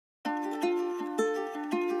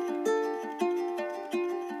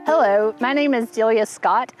Hello, my name is Delia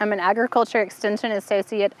Scott. I'm an Agriculture Extension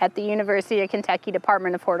Associate at the University of Kentucky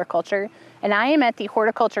Department of Horticulture, and I am at the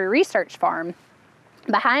Horticulture Research Farm.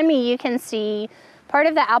 Behind me you can see part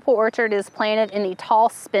of the apple orchard is planted in the tall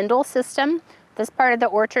spindle system. This part of the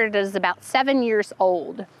orchard is about 7 years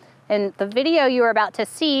old. And the video you are about to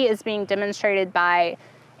see is being demonstrated by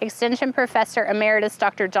Extension Professor Emeritus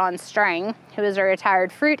Dr. John Strang, who is a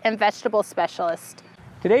retired fruit and vegetable specialist.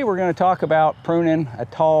 Today we're going to talk about pruning a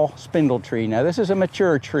tall spindle tree. Now this is a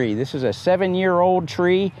mature tree. This is a 7-year-old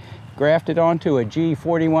tree grafted onto a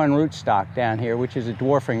G41 rootstock down here, which is a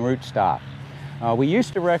dwarfing rootstock. We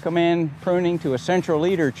used to recommend pruning to a central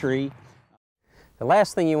leader tree. The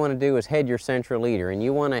last thing you want to do is head your central leader, and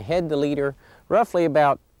you want to head the leader roughly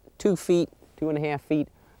about 2 feet, 2.5 feet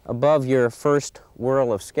above your first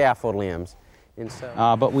whirl of scaffold limbs.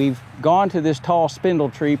 But we've gone to this tall spindle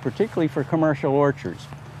tree, particularly for commercial orchards.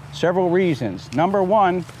 Several reasons. Number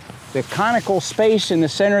one, the conical space in the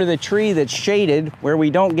center of the tree that's shaded, where we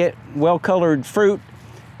don't get well-colored fruit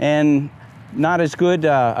and not as good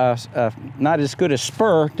a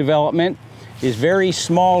spur development, is very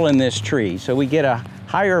small in this tree. So we get a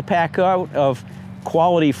higher pack out of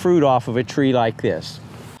quality fruit off of a tree like this.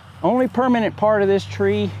 Only permanent part of this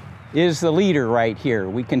tree is the leader right here.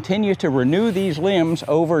 We continue to renew these limbs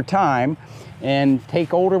over time and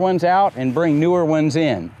take older ones out and bring newer ones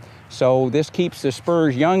in. So this keeps the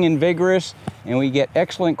spurs young and vigorous, and we get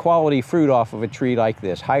excellent quality fruit off of a tree like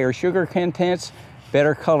this. Higher sugar contents,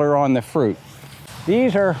 better color on the fruit.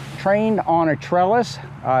 These are trained on a trellis.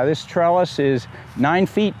 This trellis is 9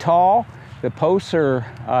 feet tall. The posts are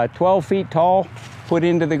 12 feet tall, put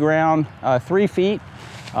into the ground 3 feet.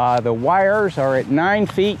 The wires are at 9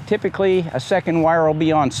 feet. Typically, a second wire will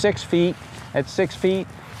be on 6 feet, at 6 feet.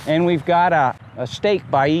 And we've got a stake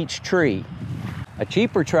by each tree. A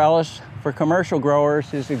cheaper trellis for commercial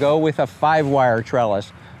growers is to go with a 5-wire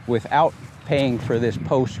trellis without paying for this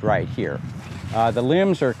post right here. The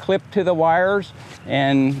limbs are clipped to the wires,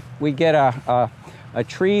 and we get a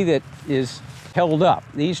tree that is held up.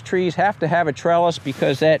 These trees have to have a trellis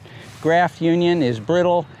because that graft union is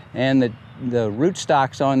brittle, and the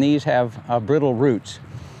rootstocks on these have brittle roots.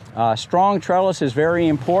 Strong trellis is very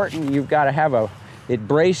important. You've got to have it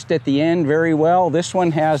braced at the end very well. This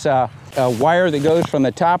one has a wire that goes from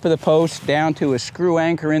the top of the post down to a screw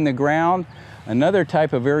anchor in the ground. Another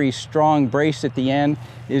type of very strong brace at the end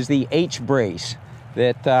is the H brace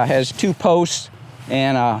that has 2 posts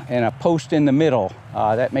and a post in the middle.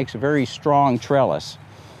 That makes a very strong trellis.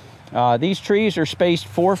 These trees are spaced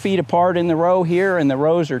 4 feet apart in the row here, and the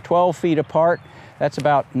rows are 12 feet apart. That's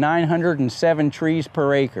about 907 trees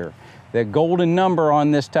per acre. The golden number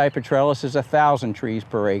on this type of trellis is 1,000 trees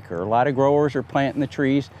per acre. A lot of growers are planting the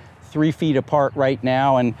trees 3 feet apart right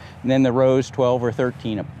now, and then the rows 12 or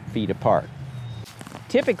 13 feet apart.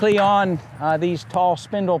 Typically on these tall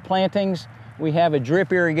spindle plantings, we have a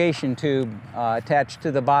drip irrigation tube attached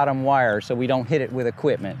to the bottom wire so we don't hit it with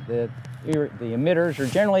equipment. The emitters are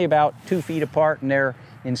generally about 2 feet apart, and they're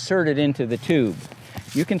inserted into the tube.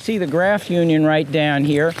 You can see the graft union right down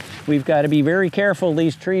here. We've got to be very careful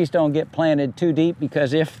these trees don't get planted too deep,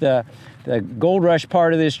 because if the gold rush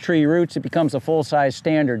part of this tree roots, it becomes a full-size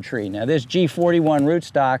standard tree. Now this G41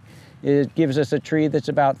 rootstock, it gives us a tree that's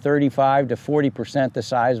about 35 to 40% the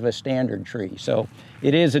size of a standard tree. So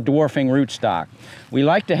it is a dwarfing rootstock. We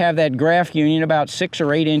like to have that graft union about 6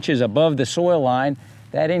 or 8 inches above the soil line.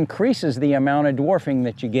 That increases the amount of dwarfing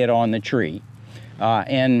that you get on the tree.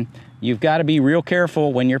 And you've got to be real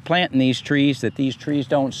careful when you're planting these trees that these trees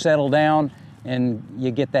don't settle down and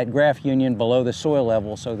you get that graft union below the soil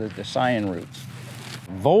level so that the scion roots.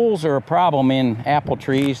 Voles are a problem in apple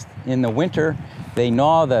trees. In the winter, they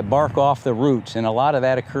gnaw the bark off the roots, and a lot of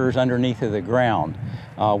that occurs underneath of the ground.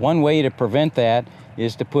 One way to prevent that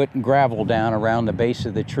is to put gravel down around the base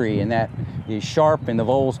of the tree, and that is sharp, and the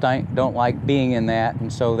voles don't like being in that,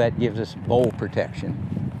 and so that gives us vole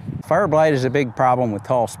protection. Fire blight is a big problem with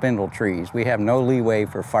tall spindle trees. We have no leeway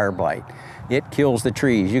for fire blight. It kills the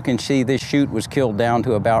trees. You can see this shoot was killed down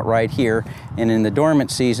to about right here, and in the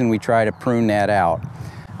dormant season we try to prune that out.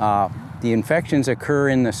 The infections occur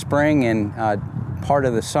in the spring and part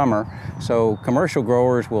of the summer, so commercial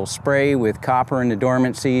growers will spray with copper in the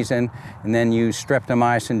dormant season and then use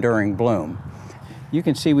streptomycin during bloom. You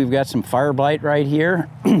can see we've got some fire blight right here.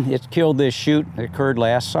 It's killed this shoot that occurred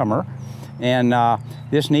last summer, and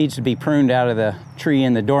this needs to be pruned out of the tree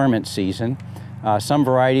in the dormant season. Some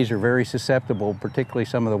varieties are very susceptible, particularly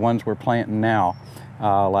some of the ones we're planting now,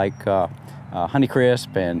 like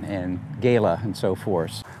Honeycrisp and Gala and so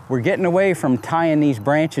forth. we're getting away from tying these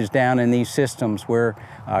branches down in these systems. We're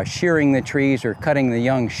shearing the trees or cutting the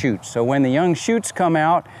young shoots. So when the young shoots come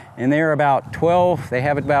out and they're about 12, they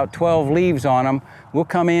have about 12 leaves on them, we'll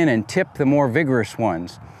come in and tip the more vigorous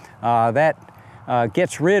ones. That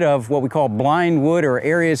gets rid of what we call blind wood, or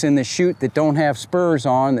areas in the shoot that don't have spurs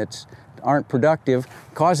on, that aren't productive,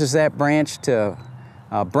 causes that branch to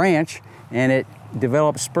branch, and it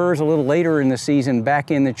develops spurs a little later in the season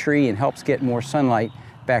back in the tree and helps get more sunlight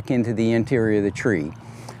back into the interior of the tree.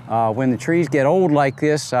 When the trees get old like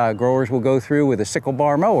this, growers will go through with a sickle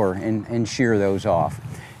bar mower and shear those off.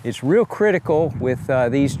 It's real critical with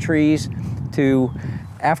these trees to,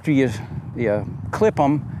 after you clip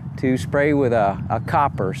them, to spray with a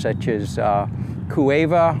copper such as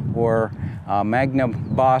Cueva or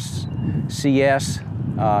Magnabos CS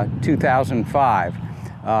 2005.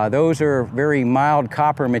 Those are very mild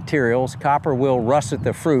copper materials. Copper will russet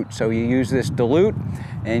the fruit, so you use this dilute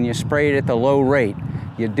and you spray it at the low rate.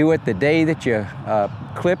 You do it the day that you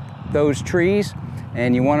clip those trees,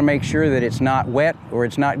 and you want to make sure that it's not wet or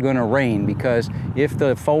it's not going to rain, because if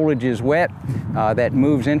the foliage is wet, that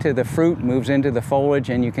moves into the fruit, moves into the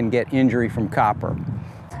foliage, and you can get injury from copper.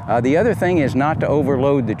 The other thing is not to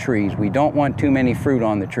overload the trees. We don't want too many fruit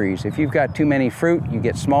on the trees. If you've got too many fruit, you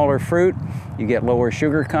get smaller fruit, you get lower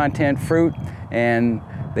sugar content fruit, and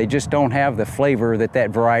they just don't have the flavor that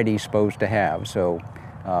that variety is supposed to have. So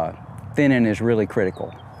thinning is really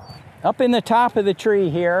critical. Up in the top of the tree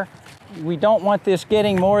here, we don't want this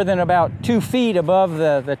getting more than about 2 feet above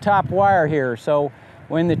the top wire here. So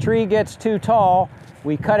when the tree gets too tall,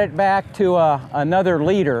 we cut it back to another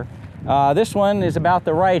leader. This one is about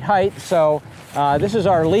the right height, so this is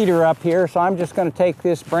our leader up here, so I'm just going to take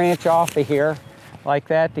this branch off of here like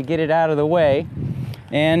that to get it out of the way.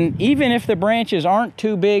 And even if the branches aren't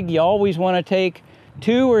too big, you always want to take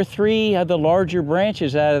 2 or 3 of the larger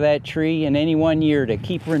branches out of that tree in any one year to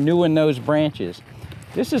keep renewing those branches.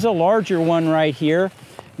 This is a larger one right here.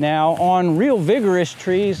 Now, on real vigorous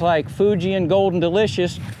trees like Fuji and Golden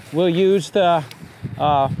Delicious, we'll use the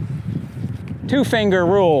 2-finger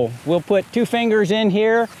rule. We'll put 2 fingers in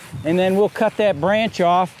here, and then we'll cut that branch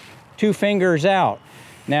off 2 fingers out.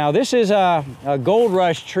 Now, this is a gold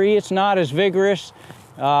rush tree. It's not as vigorous,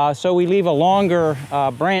 so we leave a longer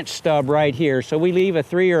branch stub right here. So we leave a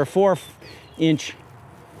 3 or 4 inch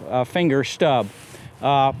finger stub.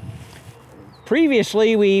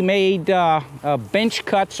 Previously, we made bench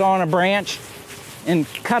cuts on a branch and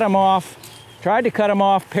cut them off. Tried to cut them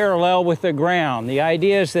off parallel with the ground. The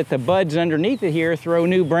idea is that the buds underneath it here throw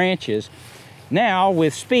new branches. Now,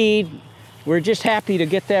 with speed, we're just happy to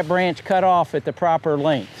get that branch cut off at the proper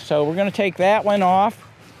length. So we're going to take that one off,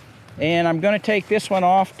 and I'm going to take this one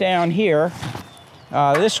off down here.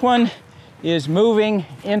 This one is moving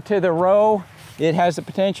into the row. It has the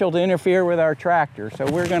potential to interfere with our tractor, so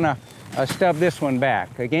we're going to stub this one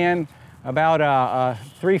back. Again, about a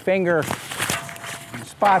 3-finger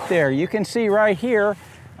spot there. You can see right here,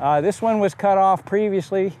 this one was cut off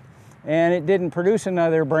previously and it didn't produce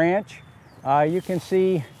another branch. You can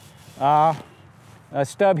see a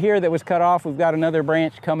stub here that was cut off. We've got another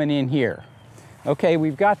branch coming in here. Okay,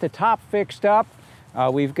 we've got the top fixed up.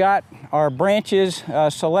 We've got our branches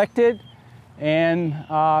selected,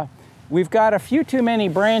 and we've got a few too many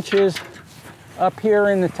branches up here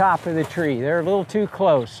in the top of the tree. They're a little too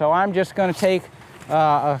close, so I'm just going to take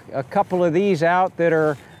a couple of these out that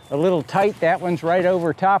are a little tight. That one's right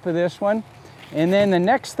over top of this one. And then the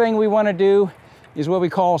next thing we want to do is what we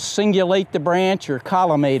call singulate the branch or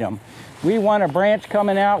collimate them. We want a branch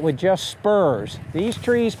coming out with just spurs. These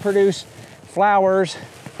trees produce flowers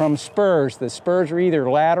from spurs. The spurs are either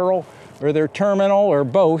lateral or they're terminal or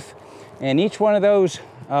both. And each one of those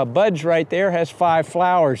buds right there has 5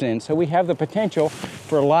 flowers in. So we have the potential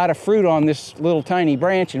for a lot of fruit on this little tiny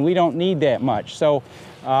branch, and we don't need that much. So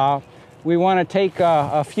we want to take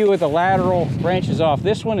a few of the lateral branches off.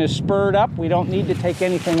 This one is spurred up. We don't need to take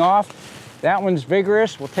anything off. That one's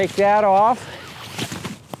vigorous. We'll take that off.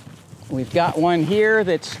 We've got one here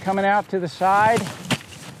that's coming out to the side.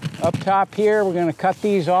 Up top here, we're going to cut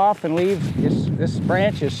these off and leave this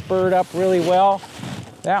branch is spurred up really well.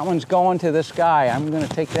 That one's going to the sky. I'm going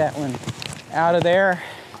to take that one out of there.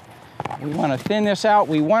 We want to thin this out.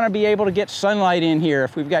 We want to be able to get sunlight in here.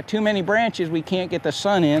 If we've got too many branches, we can't get the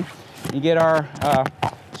sun in and get our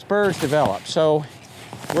spurs developed. So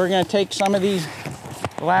we're going to take some of these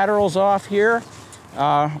laterals off here.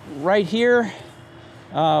 Right here,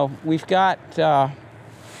 we've got a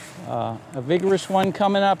vigorous one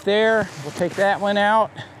coming up there. We'll take that one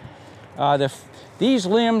out. These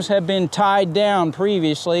limbs have been tied down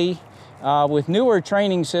previously, With newer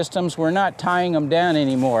training systems, we're not tying them down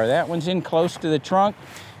anymore. That one's in close to the trunk.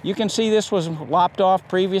 You can see this was lopped off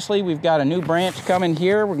previously. We've got a new branch coming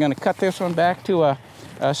here. We're going to cut this one back to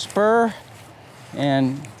a spur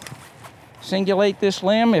and singulate this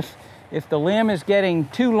limb. If the limb is getting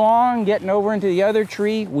too long, getting over into the other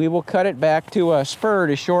tree, we will cut it back to a spur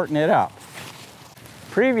to shorten it up.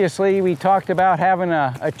 Previously, we talked about having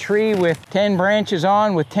a tree with 10 branches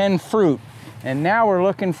on with 10 fruit. And now we're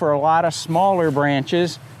looking for a lot of smaller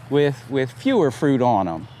branches with fewer fruit on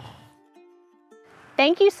them.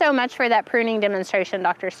 Thank you so much for that pruning demonstration,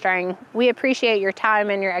 Dr. Strang. We appreciate your time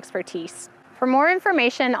and your expertise. For more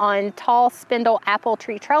information on tall spindle apple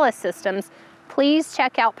tree trellis systems, please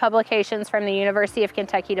check out publications from the University of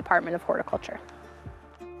Kentucky Department of Horticulture.